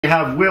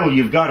have will,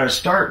 you've got to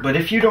start. But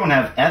if you don't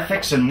have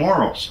ethics and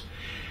morals,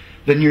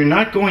 then you're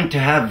not going to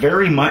have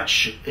very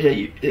much.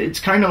 It's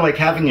kind of like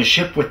having a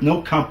ship with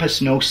no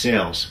compass, no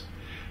sails.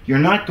 You're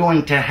not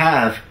going to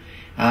have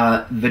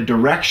the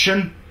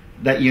direction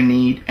that you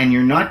need, and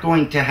you're not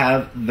going to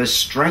have the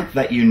strength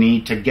that you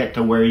need to get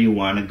to where you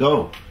want to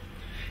go.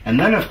 And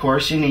then, of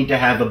course, you need to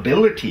have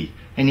ability,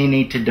 and you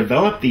need to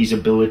develop these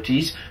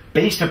abilities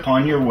based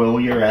upon your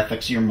will, your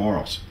ethics, your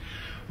morals.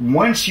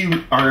 Once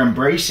you are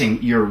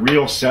embracing your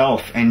real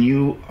self and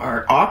you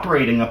are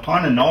operating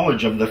upon a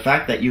knowledge of the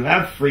fact that you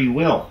have free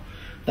will,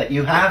 that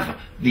you have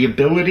the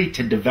ability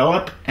to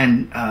develop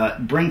and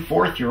bring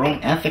forth your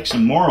own ethics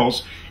and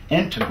morals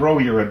and to grow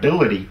your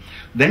ability,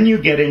 then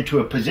you get into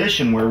a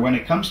position where when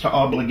it comes to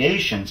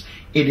obligations,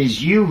 it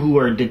is you who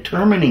are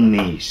determining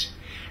these.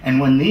 And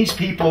when these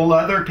people,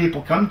 other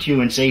people come to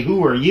you and say,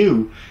 who are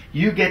you?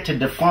 You get to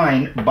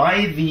define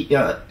by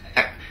the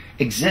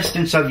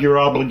existence of your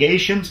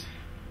obligations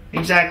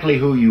exactly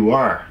who you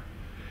are.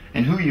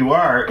 And who you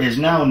are is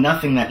now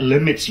nothing that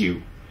limits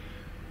you,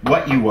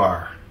 what you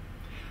are.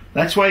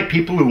 That's why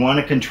people who want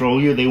to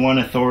control you, they want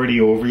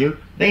authority over you,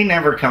 they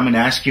never come and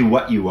ask you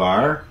what you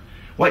are.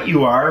 What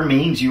you are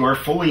means you are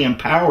fully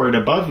empowered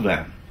above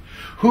them.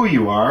 Who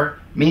you are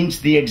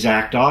means the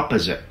exact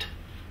opposite.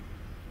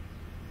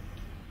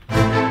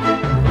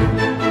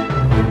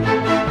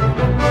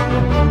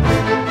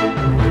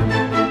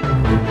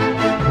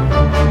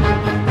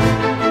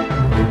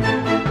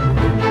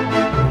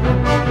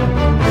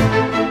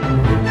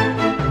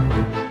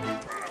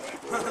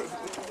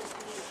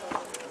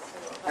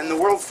 And the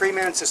World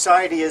Freeman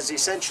Society is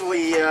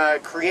essentially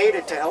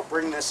created to help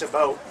bring this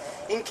about.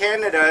 In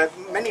Canada,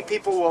 many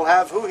people will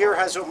have, who here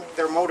has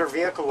their motor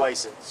vehicle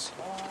license?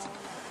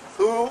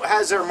 Who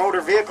has their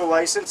motor vehicle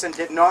license and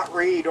did not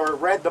read or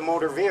read the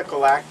Motor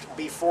Vehicle Act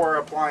before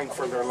applying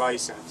for their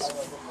license?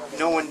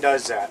 No one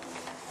does that.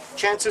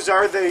 Chances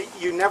are that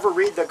you never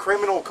read the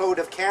Criminal Code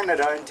of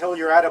Canada until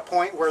you're at a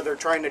point where they're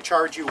trying to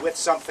charge you with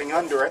something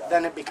under it.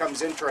 Then it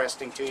becomes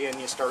interesting to you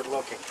and you start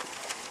looking.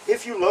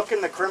 If you look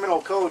in the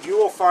Criminal Code, you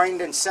will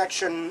find in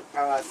section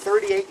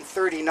 38 and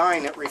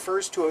 39, it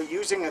refers to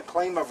using a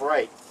claim of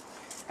right.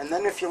 And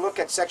then if you look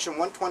at section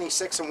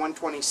 126 and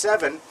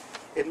 127,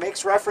 it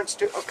makes reference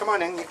to, oh, come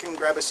on in, you can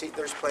grab a seat,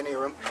 there's plenty of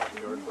room.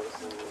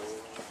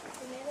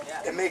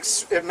 It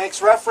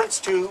makes reference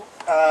to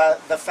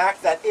the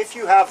fact that if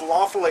you have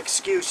lawful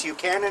excuse, you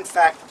can in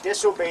fact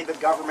disobey the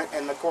government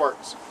and the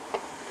courts.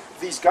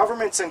 These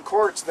governments and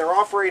courts, they're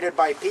operated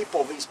by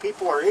people. These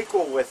people are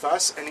equal with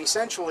us, and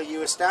essentially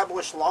you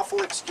establish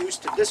lawful excuse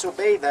to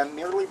disobey them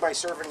merely by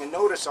serving a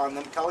notice on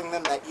them, telling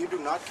them that you do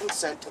not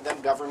consent to them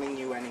governing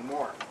you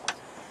anymore.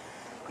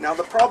 Now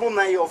the problem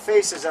that you'll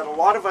face is that a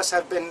lot of us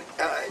have been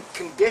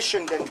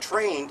conditioned and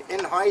trained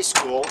in high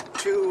school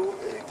to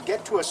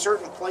get to a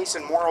certain place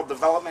in moral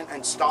development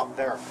and stop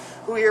there.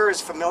 Who here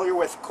is familiar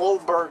with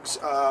Kohlberg's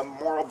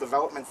moral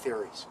development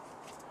theories?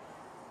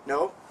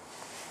 No?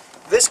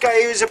 This guy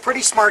is a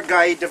pretty smart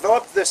guy. He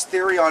developed this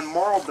theory on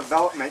moral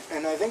development,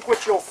 and I think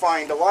what you'll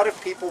find, a lot of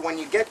people, when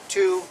you get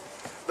to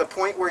the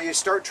point where you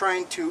start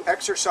trying to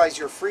exercise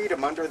your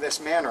freedom under this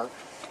manner,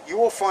 you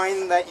will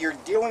find that you're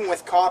dealing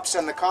with cops,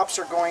 and the cops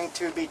are going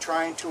to be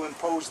trying to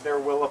impose their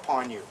will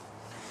upon you.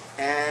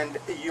 And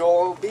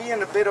you'll be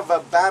in a bit of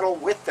a battle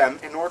with them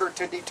in order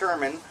to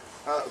determine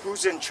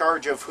who's in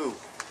charge of who.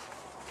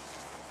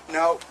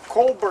 Now,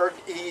 Kohlberg,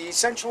 he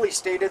essentially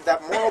stated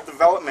that moral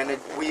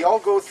development, we all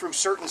go through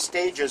certain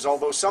stages,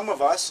 although some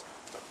of us,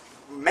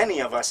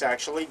 many of us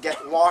actually,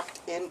 get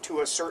locked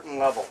into a certain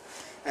level.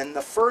 And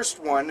the first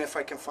one, if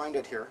I can find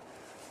it here,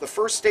 the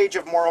first stage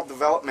of moral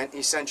development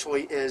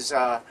essentially is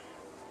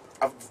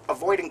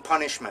avoiding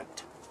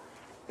punishment.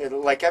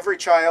 Like every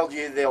child,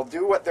 they'll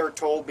do what they're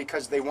told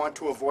because they want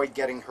to avoid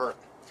getting hurt.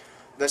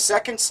 The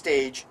second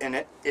stage in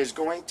it is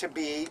going to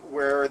be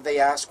where they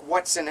ask,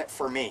 what's in it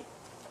for me?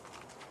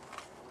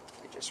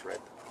 Read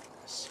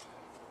this.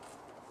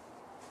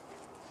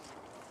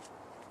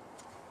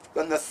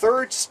 Then the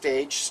third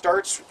stage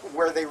starts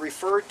where they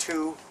refer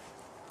to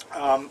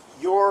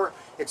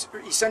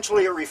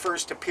essentially it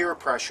refers to peer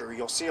pressure.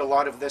 You'll see a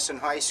lot of this in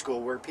high school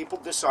where people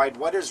decide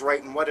what is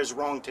right and what is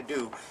wrong to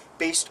do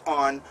based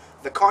on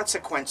the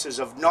consequences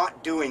of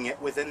not doing it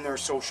within their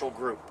social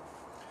group.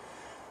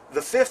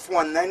 The fifth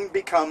one then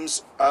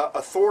becomes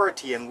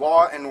authority and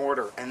law and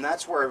order, and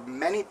that's where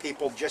many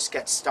people just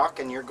get stuck,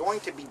 and you're going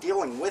to be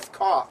dealing with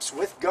cops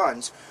with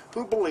guns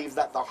who believe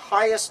that the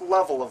highest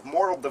level of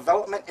moral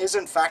development is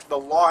in fact the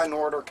law and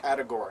order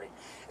category.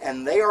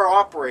 And they are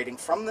operating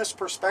from this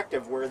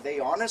perspective where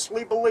they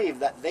honestly believe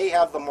that they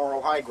have the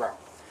moral high ground.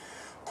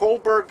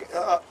 Kohlberg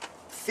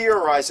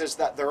theorizes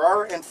that there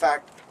are in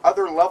fact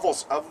other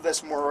levels of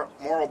this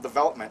moral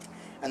development,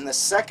 and the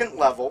second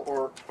level,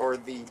 or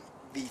the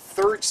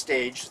third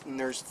stage, and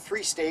there's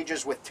 3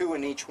 stages with 2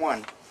 in each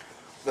one.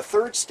 The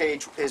third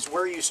stage is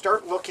where you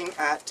start looking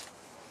at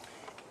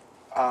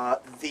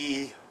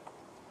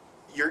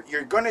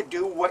you're going to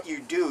do what you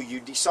do. You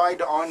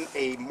decide on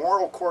a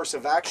moral course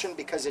of action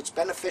because it's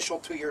beneficial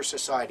to your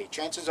society.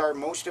 Chances are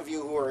most of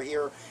you who are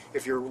here,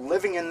 if you're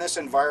living in this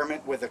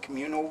environment with a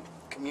communal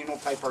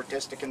type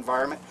artistic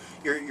environment,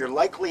 you're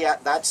likely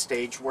at that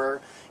stage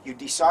where you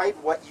decide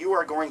what you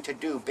are going to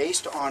do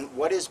based on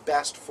what is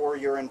best for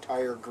your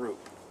entire group.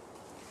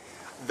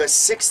 The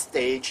sixth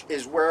stage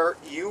is where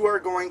you are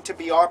going to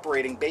be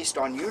operating based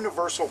on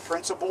universal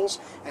principles,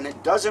 and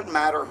it doesn't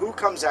matter who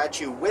comes at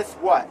you with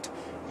what.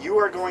 You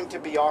are going to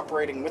be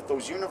operating with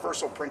those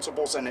universal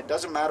principles, and it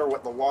doesn't matter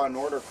what the law and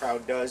order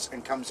crowd does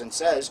and comes and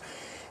says.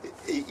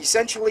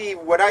 Essentially,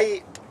 what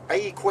I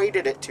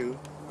equated it to,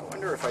 I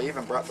wonder if I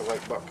even brought the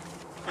right book.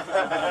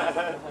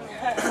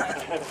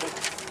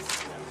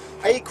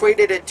 I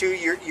equated it to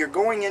you're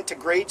going into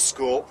grade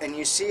school and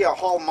you see a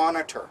hall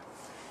monitor.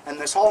 And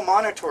this hall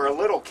monitor, a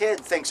little kid,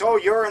 thinks, oh,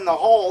 you're in the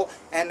hall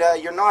and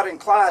you're not in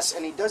class,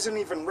 and he doesn't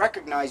even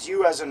recognize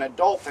you as an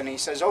adult, and he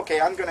says, okay,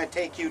 I'm going to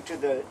take you to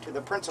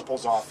the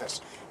principal's office.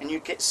 And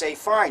you say,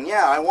 fine,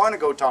 yeah, I want to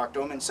go talk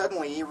to him, and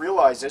suddenly he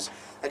realizes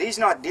that he's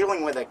not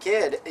dealing with a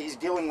kid, he's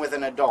dealing with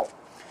an adult.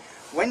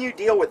 When you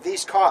deal with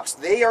these cops,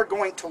 they are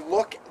going to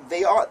look,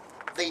 they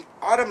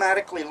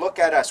automatically look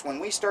at us. When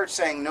we start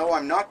saying, no,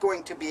 I'm not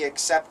going to be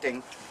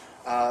accepting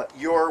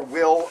your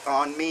will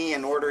on me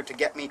in order to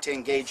get me to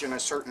engage in a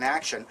certain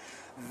action,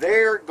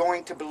 they're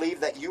going to believe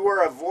that you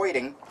are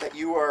avoiding, that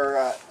you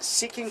are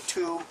seeking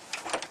to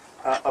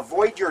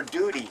avoid your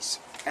duties,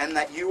 and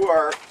that you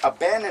are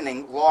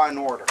abandoning law and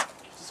order.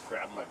 Just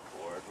grab my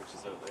board, which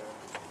is out there.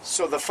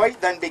 So the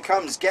fight then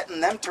becomes getting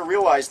them to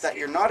realize that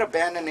you're not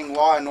abandoning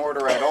law and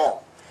order at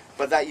all,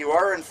 but that you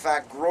are in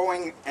fact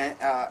growing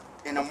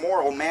in a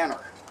moral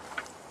manner.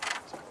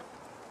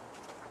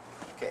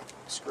 Okay,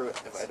 screw it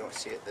if I don't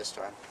see it this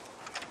time.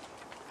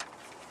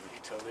 You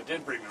can tell they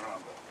did bring me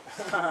wrong,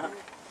 but...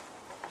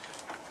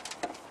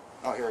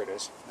 Oh, here it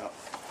is. No.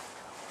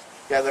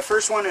 Yeah, the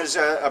first one is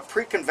a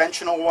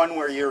pre-conventional one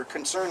where you're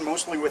concerned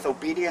mostly with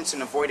obedience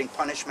and avoiding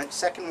punishment.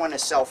 Second one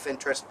is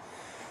self-interest.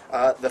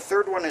 The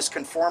third one is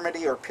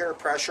conformity or peer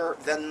pressure.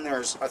 Then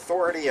there's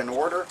authority and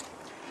order.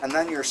 And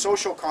then your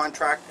social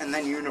contract, and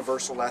then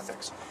universal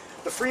ethics.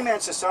 The Freeman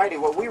Society,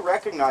 what we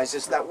recognize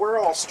is that we're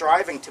all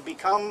striving to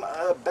become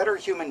better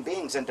human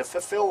beings and to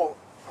fulfill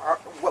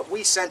what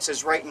we sense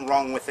is right and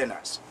wrong within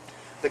us.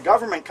 The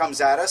government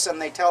comes at us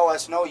and they tell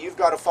us, no, you've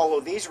got to follow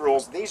these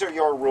rules, these are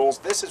your rules,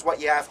 this is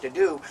what you have to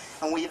do,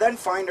 and we then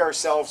find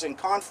ourselves in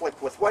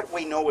conflict with what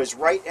we know is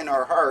right in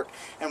our heart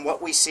and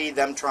what we see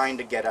them trying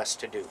to get us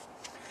to do.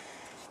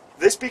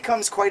 This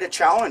becomes quite a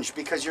challenge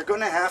because you're going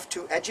to have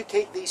to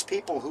educate these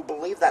people who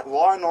believe that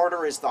law and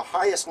order is the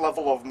highest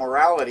level of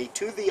morality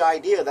to the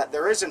idea that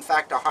there is in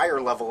fact a higher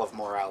level of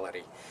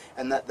morality,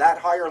 and that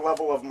higher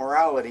level of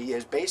morality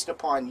is based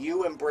upon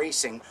you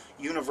embracing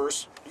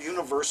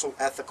universal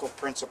ethical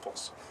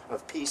principles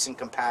of peace and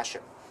compassion.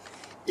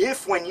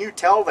 If when you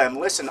tell them,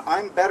 listen,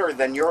 I'm better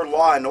than your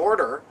law and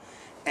order,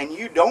 and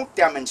you don't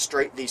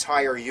demonstrate these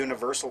higher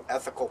universal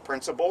ethical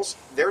principles,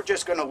 they're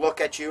just going to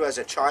look at you as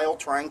a child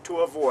trying to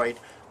avoid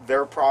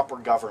their proper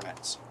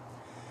governance.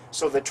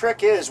 So the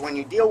trick is, when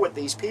you deal with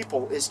these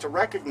people, is to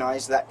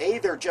recognize that A,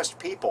 they're just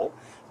people,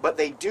 but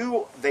they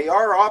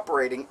are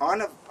operating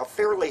on a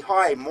fairly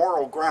high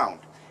moral ground.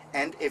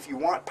 And if you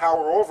want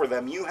power over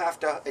them, you have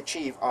to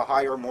achieve a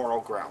higher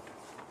moral ground.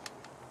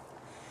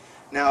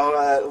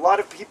 Now, a lot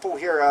of people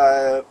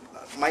here,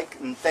 Mike,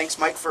 and thanks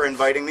Mike for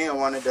inviting me. I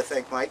wanted to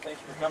thank Mike. Thank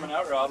you for coming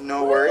out, Rob.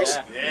 No worries.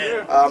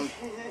 Yeah.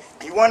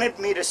 He wanted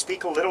me to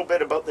speak a little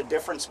bit about the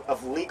difference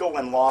of legal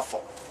and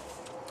lawful.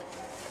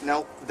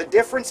 Now, the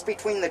difference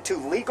between the two,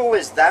 legal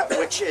is that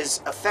which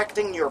is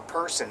affecting your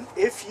person.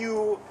 If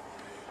you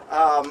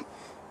have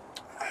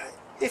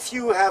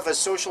a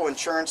social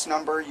insurance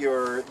number,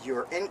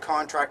 you're in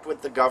contract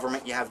with the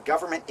government, you have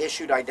government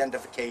issued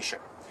identification.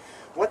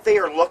 What they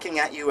are looking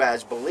at you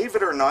as, believe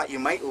it or not, you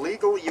might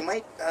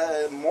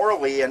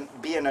morally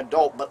be an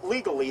adult, but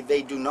legally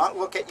they do not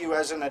look at you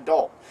as an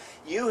adult.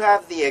 You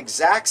have the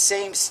exact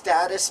same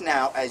status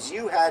now as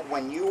you had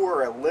when you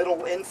were a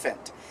little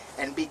infant.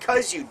 And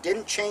because you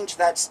didn't change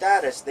that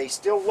status, they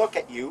still look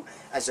at you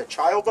as a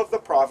child of the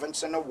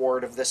province and a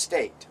ward of the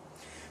state.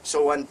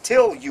 So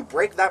until you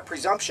break that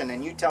presumption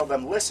and you tell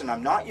them, listen,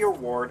 I'm not your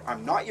ward,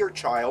 I'm not your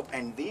child,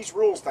 and these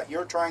rules that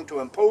you're trying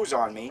to impose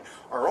on me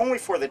are only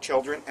for the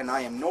children, and I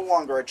am no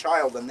longer a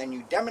child, and then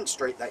you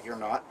demonstrate that you're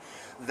not,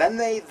 then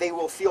they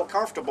will feel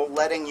comfortable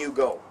letting you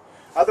go.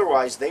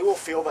 Otherwise, they will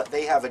feel that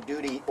they have a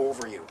duty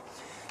over you.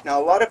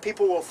 Now, a lot of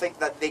people will think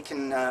that they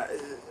can,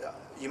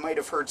 you might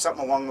have heard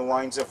something along the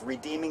lines of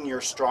redeeming your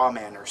straw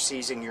man or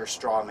seizing your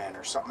straw man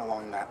or something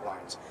along that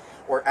lines,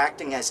 or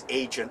acting as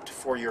agent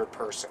for your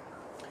person.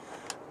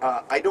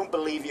 I don't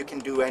believe you can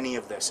do any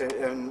of this.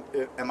 Am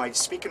I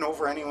speaking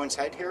over anyone's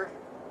head here?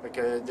 Like,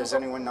 does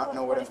anyone not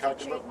know what I'm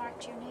talking about? What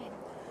if you trademarked your name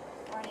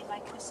or any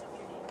likeness of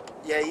your name?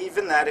 Yeah,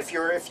 even that. If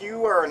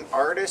you are an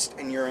artist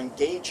and you're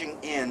engaging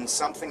in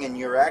something and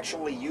you're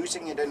actually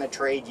using it in a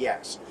trade,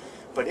 yes.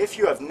 But if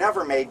you have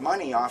never made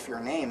money off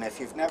your name, if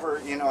you've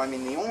never, you know, I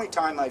mean, the only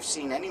time I've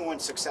seen anyone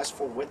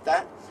successful with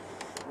that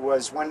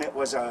was when it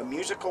was a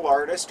musical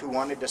artist who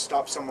wanted to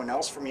stop someone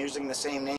else from using the same name.